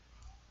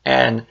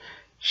 And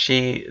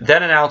she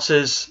then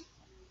announces,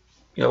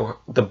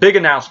 the big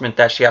announcement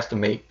that she has to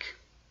make.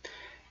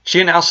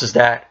 She announces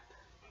that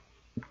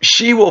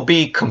she will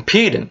be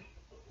competing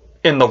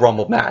in the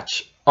Rumble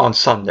match on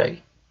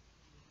Sunday.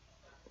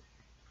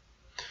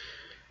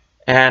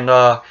 And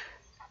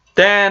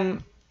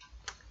then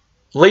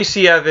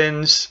Lacey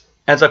Evans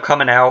ends up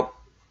coming out.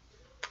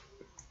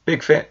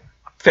 Big fan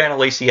of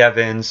Lacey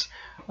Evans.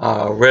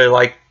 Really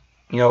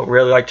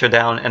liked her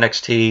down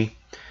NXT.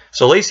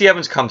 So Lacey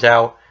Evans comes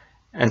out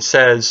and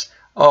says,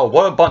 "Oh,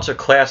 what a bunch of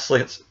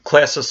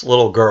classless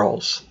little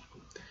girls,"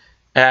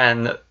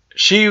 and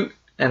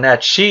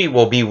that she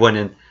will be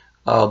winning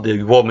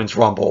the Women's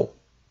Rumble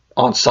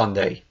on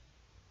Sunday.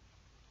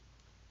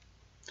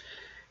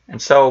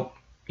 And so,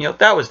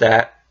 that was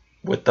that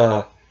with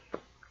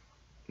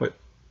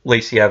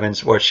Lacey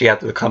Evans, where she had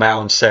to come out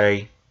and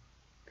say.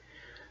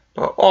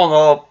 But all in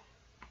all,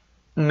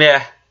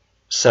 meh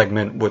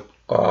segment with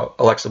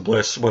Alexa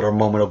Bliss with her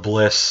moment of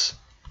bliss.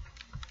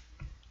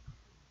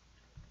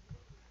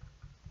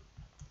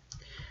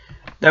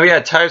 Then we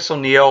had Titus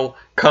O'Neil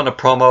cutting a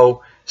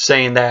promo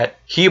saying that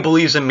he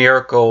believes in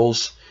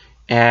miracles,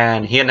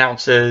 and he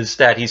announces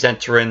that he's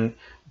entering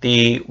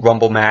the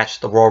Rumble match,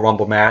 the Royal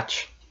Rumble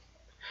match.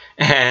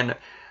 And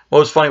what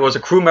was funny was a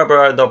crew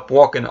member ended up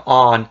walking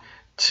on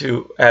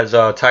as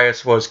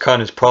Titus was cutting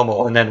his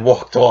promo, and then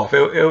walked off.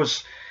 It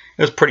was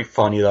pretty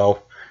funny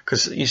though,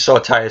 because you saw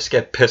Titus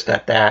get pissed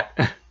at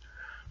that.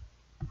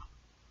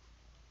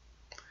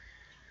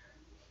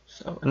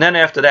 And then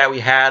after that we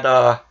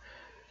had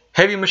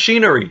Heavy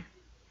Machinery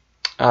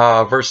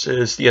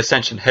versus the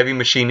Ascension. Heavy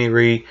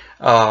Machinery,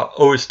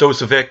 Otis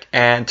Dozovic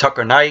and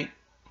Tucker Knight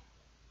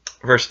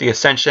versus the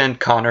Ascension,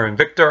 Connor and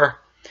Victor.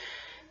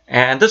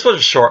 And this was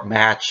a short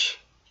match.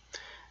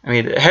 I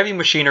mean, Heavy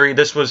Machinery,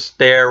 this was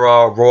their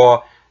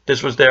Raw.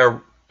 This was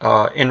their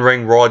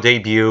in-ring Raw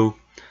debut.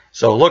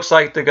 So it looks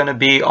like they're going to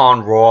be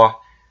on Raw,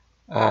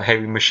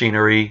 Heavy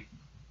Machinery.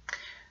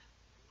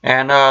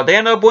 And they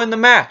end up winning the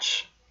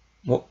match.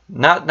 Well,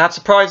 not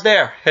surprised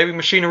there. Heavy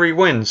Machinery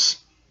wins.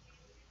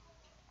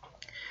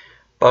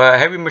 But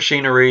Heavy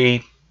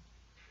Machinery,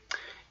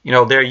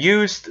 they're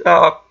used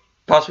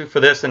possibly for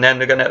this, and then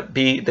they're going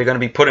to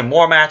be put in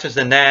more matches,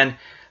 and then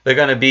they're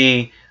going to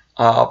be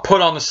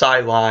put on the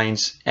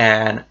sidelines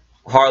and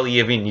hardly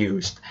even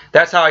used.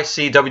 That's how I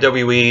see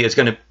WWE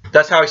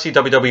That's how I see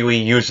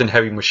WWE using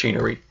Heavy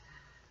Machinery.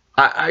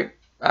 I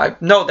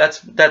know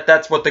that's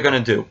what they're gonna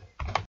do.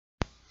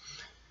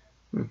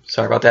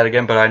 Sorry about that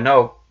again, but I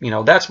know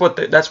that's what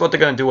they're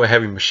gonna do with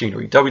Heavy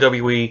Machinery.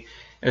 WWE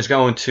is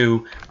going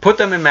to put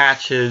them in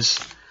matches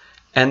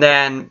and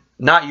then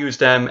not use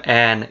them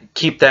and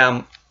keep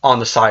them on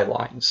the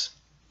sidelines.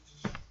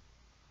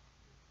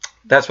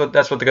 That's what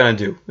they're gonna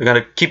do. They're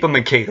gonna keep them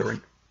in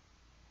catering.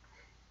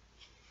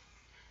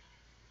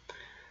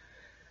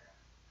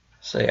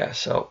 So yeah,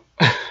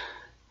 I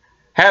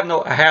have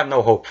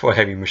no hope for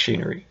Heavy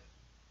Machinery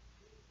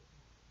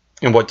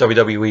and what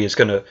WWE is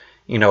gonna,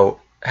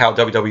 how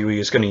WWE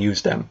is gonna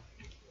use them.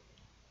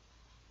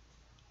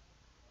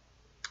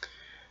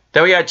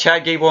 Then we had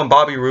Chad Gable and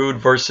Bobby Roode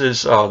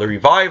versus the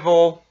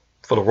Revival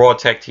for the Raw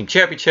Tag Team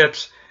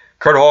Championships.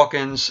 Curt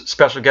Hawkins,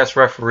 special guest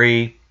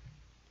referee.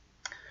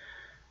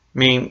 I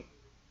mean,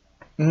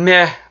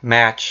 meh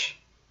match.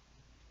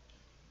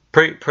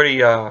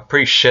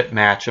 Pretty shit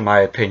match in my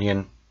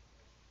opinion.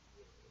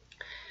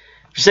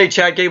 If you say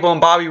Chad Gable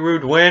and Bobby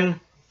Roode win,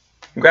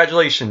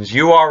 congratulations,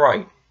 you are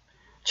right.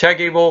 Chad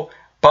Gable,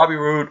 Bobby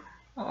Roode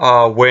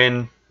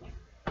win.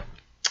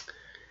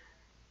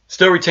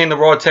 Still retain the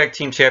Raw Tag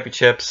Team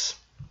Championships.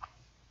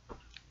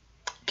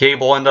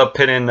 Gable ended up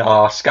pinning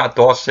Scott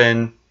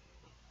Dawson.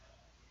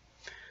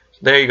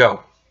 There you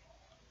go.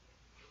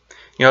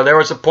 You know, there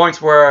was a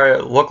point where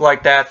it looked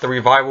like that the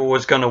Revival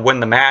was going to win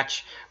the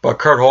match, but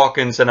Curt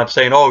Hawkins ended up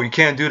saying, "Oh, you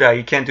can't do that.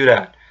 You can't do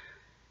that."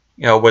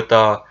 You know, with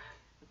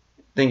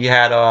then you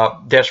had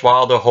Dash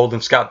Wilder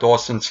holding Scott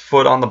Dawson's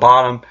foot on the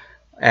bottom,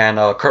 and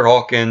Curt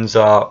Hawkins,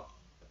 you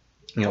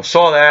know,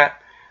 saw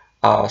that.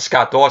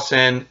 Scott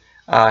Dawson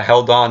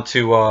held on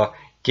to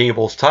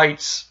Gable's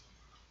tights,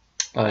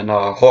 and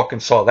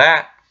Hawkins saw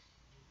that.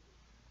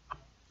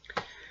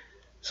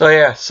 So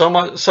yeah, so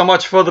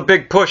much for the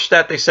big push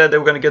that they said they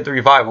were going to get the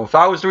Revival. If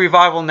I was the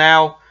Revival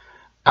now,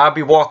 I'd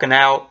be walking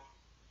out,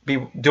 be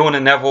doing a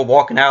Neville,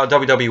 walking out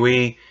of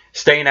WWE,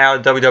 staying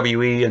out of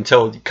WWE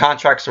until the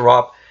contracts are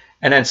up,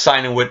 and then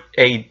signing with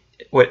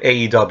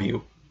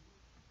AEW.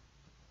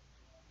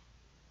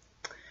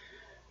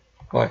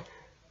 But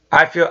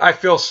I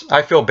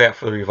feel bad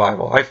for the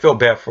Revival. I feel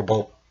bad for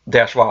both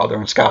Dash Wilder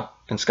and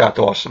Scott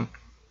Dawson.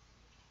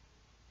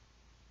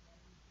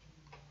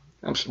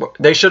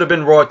 They should have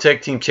been Raw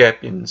Tag Team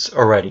Champions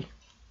already.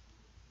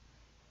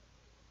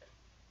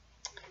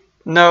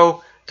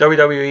 No,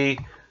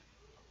 WWE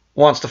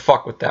wants to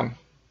fuck with them.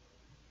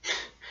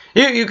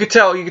 You could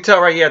tell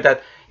right here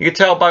that you could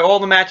tell by all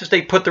the matches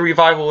they put the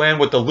Revival in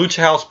with the Lucha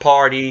House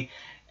Party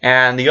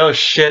and the other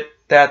shit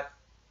that,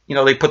 you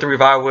know, they put the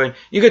Revival in.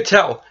 You could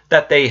tell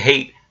that they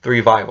hate the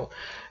Revival.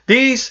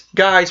 These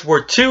guys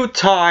were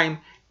two-time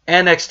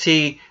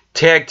NXT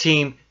Tag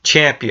Team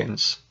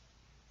Champions.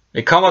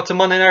 They come up to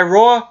Monday Night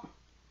Raw,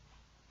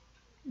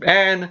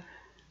 and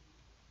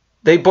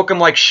they book them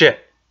like shit.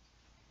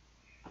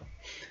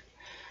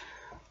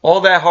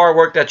 All that hard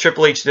work that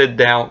Triple H did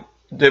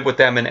with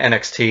them in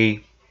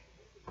NXT,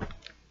 it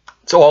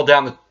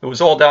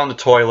was all down the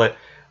toilet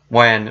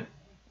when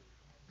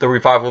the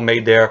Revival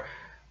made their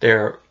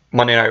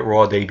Monday Night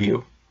Raw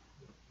debut.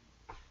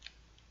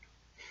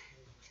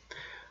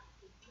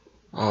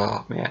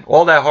 Oh man,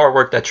 all that hard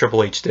work that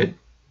Triple H did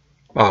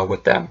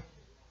with them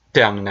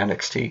down in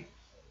NXT.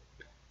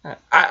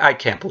 I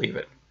can't believe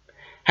it.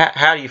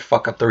 How do you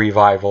fuck up the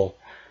Revival?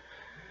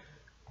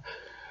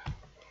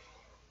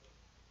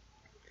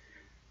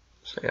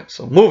 So yeah,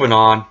 so moving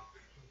on.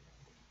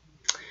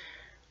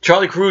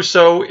 Charlie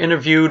Caruso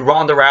interviewed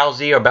Ronda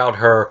Rousey about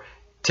her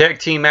tag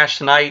team match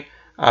tonight.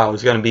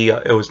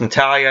 It was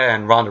Natalya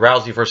and Ronda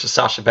Rousey versus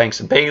Sasha Banks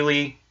and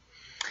Bayley.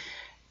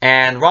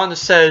 And Ronda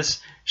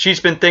says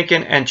she's been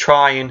thinking and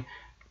trying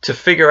to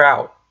figure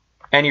out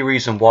any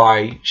reason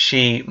why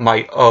she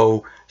might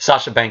owe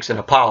Sasha Banks an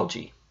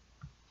apology.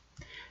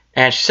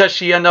 And she says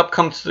she ended up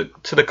coming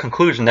to the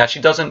conclusion that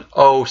she doesn't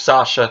owe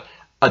Sasha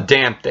a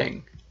damn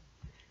thing.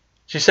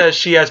 She says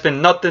she's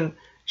been nothing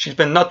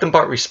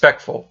but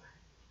respectful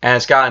and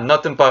has gotten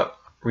nothing but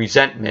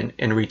resentment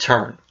in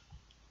return.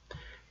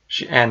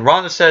 And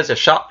Ronda says if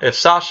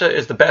Sasha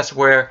is the best,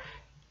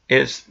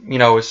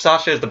 if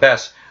Sasha is the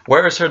best,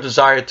 where is her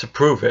desire to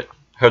prove it?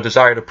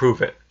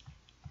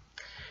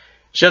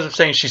 She ends up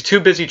saying she's too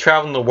busy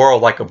traveling the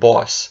world like a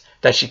boss,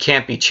 that she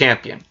can't be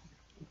champion.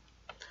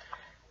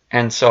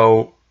 And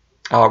so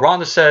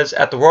Ronda says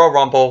at the Royal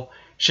Rumble,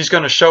 she's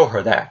going to show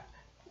her that.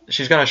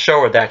 She's going to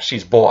show her that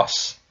she's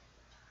boss.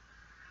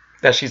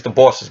 That she's the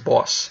boss's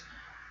boss.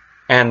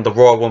 And the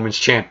Raw Women's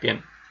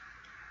Champion.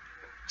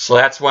 So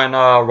that's when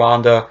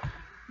Ronda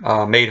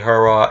made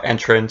her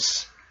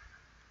entrance.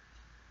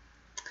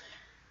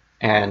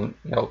 And,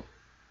 you know,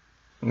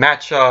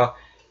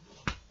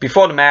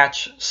 before the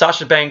match,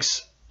 Sasha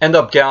Banks ended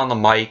up getting on the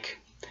mic,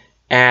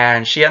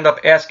 and she ended up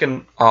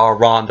asking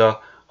Ronda,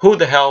 who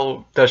the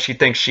hell does she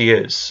think she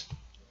is?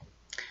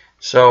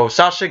 So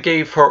Sasha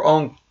gave her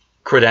own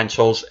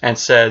credentials and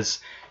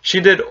says she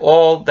did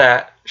all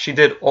that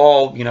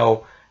while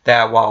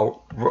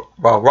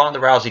Ronda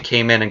Rousey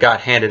came in and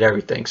got handed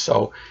everything.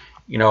 So,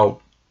 you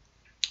know,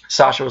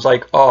 Sasha was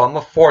like, oh, I'm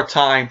a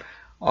 4-time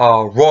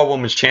Raw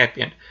Women's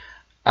Champion.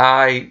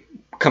 I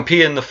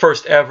competed in the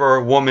first ever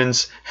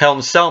women's Hell in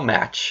a Cell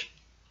match.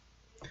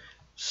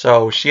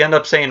 So she ended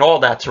up saying all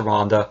that to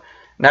Ronda.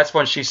 And that's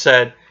what she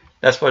said,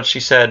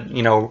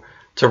 you know,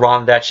 to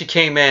Ronda, that she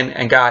came in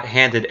and got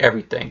handed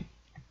everything.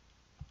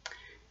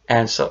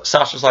 And so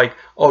Sasha's like,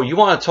 oh, you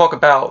want to talk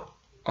about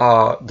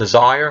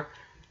desire?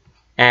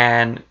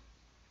 And,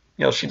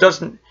 you know, she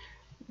doesn't,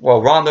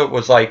 well, Ronda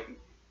was like,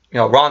 you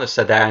know, Ronda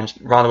said that, and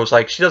Ronda was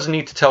like, she doesn't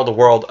need to tell the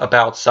world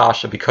about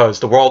Sasha because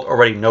the world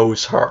already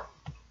knows her.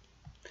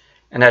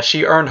 And that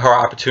she earned her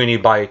opportunity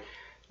by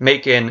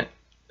making,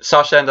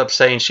 Sasha ended up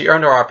saying she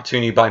earned her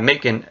opportunity by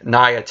making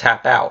Nia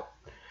tap out.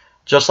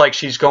 Just like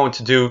she's going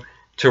to do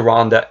to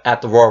Ronda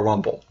at the Royal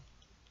Rumble.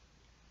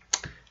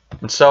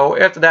 And so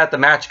after that, the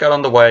match got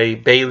underway.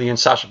 Bayley and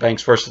Sasha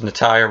Banks versus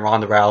Natalya and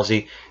Ronda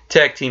Rousey.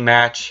 Tag team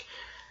match.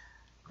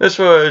 This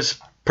was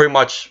pretty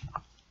much,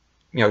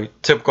 you know,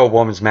 typical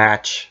women's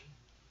match.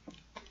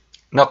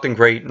 Nothing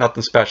great,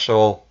 nothing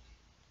special.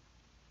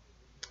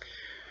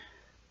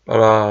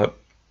 But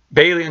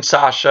Bayley and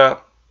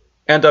Sasha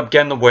end up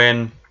getting the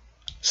win.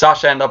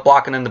 Sasha ended up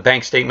blocking in the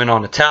bank statement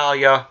on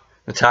Natalya.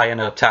 Natalya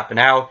ended up tapping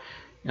out.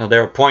 You know,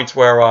 there were points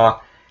where,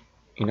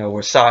 you know,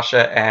 where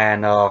Sasha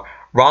and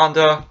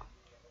Ronda,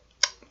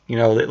 you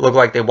know, it looked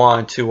like they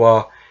wanted to,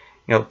 you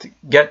know, to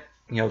get,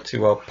 you know,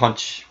 to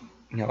punch,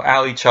 you know,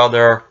 out each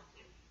other.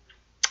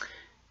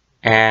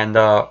 And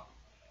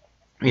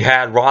we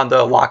had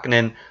Ronda locking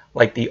in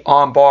like the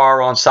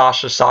armbar on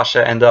Sasha.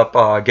 Sasha ended up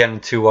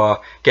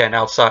getting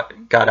outside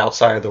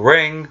of the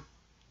ring,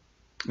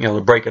 you know,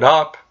 to break it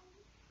up.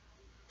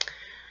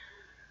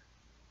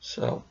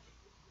 So,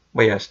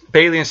 well, yes,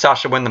 Bayley and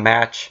Sasha win the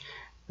match.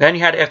 Then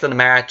you had, after the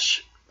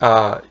match,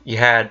 you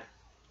had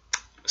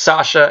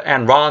Sasha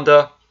and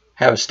Ronda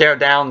have a stare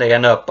down. They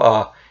end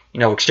up, you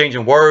know,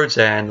 exchanging words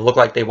and looked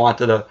like they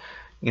wanted to,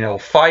 you know,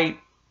 fight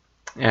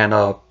and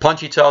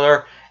punch each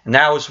other. And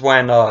that was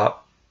when,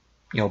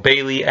 you know,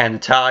 Bayley and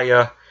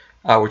Natalya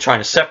were trying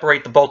to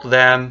separate the both of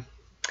them.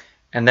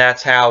 And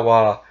that's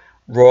how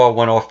Raw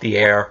went off the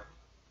air.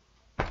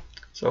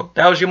 So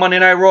that was your Monday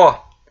Night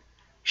Raw.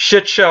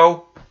 Shit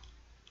show.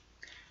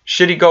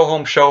 Shitty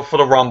go-home show for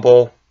the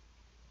Rumble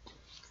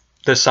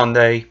this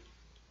Sunday.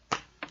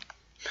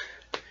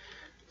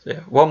 So, yeah,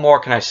 what more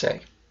can I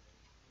say?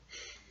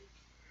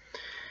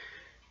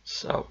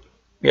 So,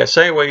 yes,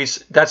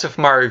 anyways, that's it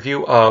for my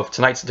review of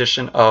tonight's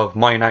edition of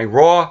Monday Night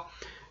Raw.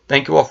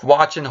 Thank you all for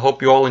watching.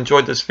 Hope you all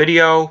enjoyed this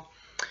video.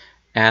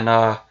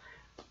 And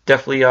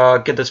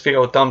definitely give this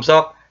video a thumbs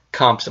up,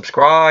 comment,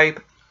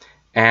 subscribe.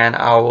 And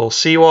I will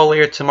see you all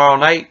later tomorrow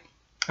night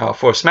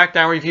for a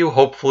SmackDown review.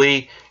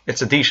 Hopefully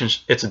it's a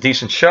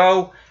decent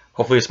show.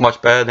 Hopefully it's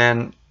much better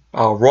than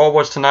Raw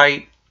was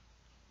tonight.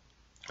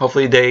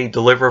 Hopefully they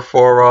deliver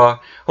for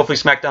hopefully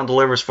SmackDown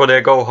delivers for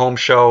their go home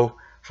show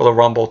for the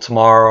Rumble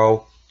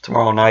tomorrow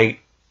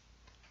night.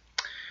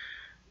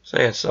 So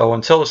yeah, so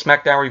until the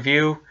SmackDown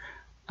review,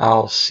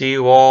 I'll see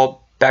you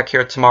all back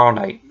here tomorrow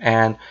night.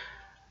 And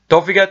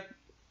don't forget,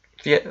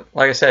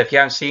 like I said, if you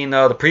haven't seen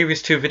the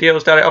previous two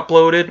videos that I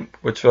uploaded,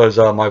 which was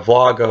my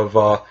vlog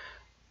of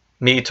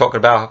me talking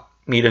about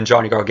meeting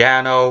Johnny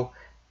Gargano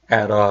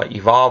at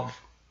Evolve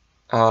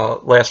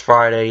last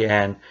Friday,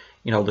 and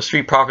you know, the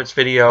Street Profits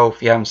video.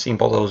 If you haven't seen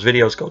both of those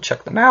videos, go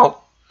check them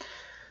out.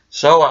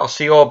 So I'll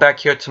see you all back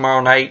here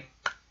tomorrow night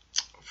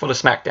for the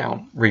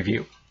SmackDown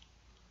review.